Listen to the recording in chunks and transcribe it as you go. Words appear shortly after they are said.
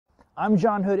I'm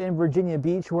John Hood in Virginia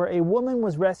Beach, where a woman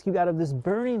was rescued out of this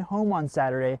burning home on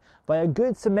Saturday by a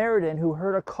good Samaritan who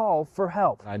heard a call for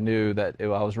help. I knew that I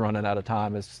was running out of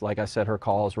time. It's like I said, her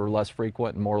calls were less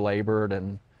frequent and more labored,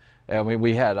 and I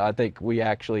mean, I think we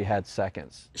actually had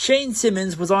seconds. Shane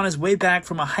Symons was on his way back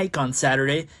from a hike on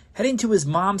Saturday, heading to his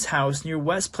mom's house near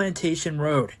West Plantation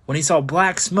Road, when he saw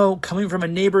black smoke coming from a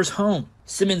neighbor's home.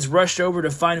 Symons rushed over to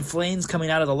find flames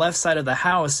coming out of the left side of the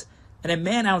house, and a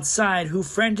man outside who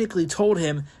frantically told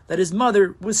him that his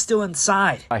mother was still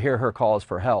inside. I hear her calls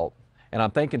for help, and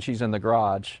I'm thinking she's in the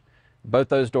garage. Both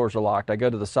those doors are locked. I go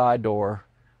to the side door,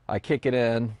 I kick it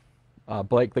in,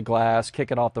 break the glass, kick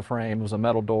it off the frame. It was a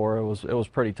metal door. It was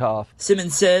pretty tough.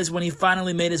 Symons says when he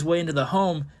finally made his way into the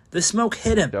home, the smoke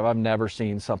hit him. I've never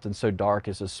seen something so dark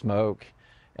as the smoke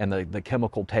and the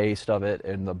chemical taste of it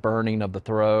and the burning of the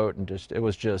throat, and it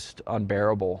was just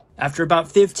unbearable. After about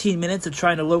 15 minutes of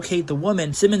trying to locate the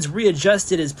woman, Symons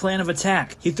readjusted his plan of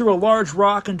attack. He threw a large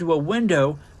rock into a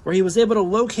window where he was able to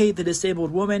locate the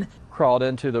disabled woman. Crawled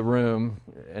into the room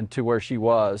and to where she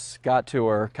was, got to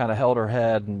her, kind of held her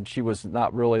head, and she was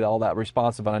not really all that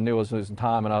responsive, and I knew I was losing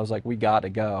time, and I was like, we got to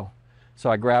go. So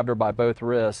I grabbed her by both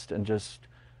wrists and just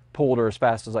pulled her as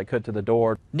fast as I could to the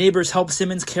door. Neighbors helped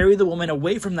Symons carry the woman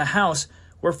away from the house,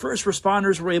 where first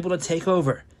responders were able to take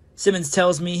over. Symons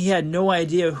tells me he had no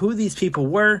idea who these people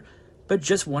were, but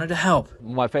just wanted to help.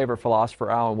 My favorite philosopher,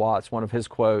 Alan Watts, one of his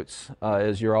quotes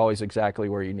is, "You're always exactly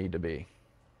where you need to be."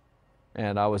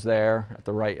 And I was there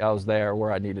I was there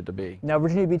where I needed to be. Now,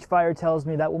 Virginia Beach Fire tells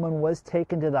me that woman was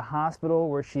taken to the hospital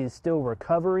where she is still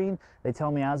recovering. They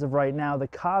tell me as of right now, the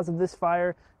cause of this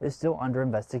fire is still under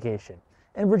investigation.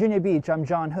 In Virginia Beach, I'm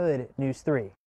John Hood, News 3.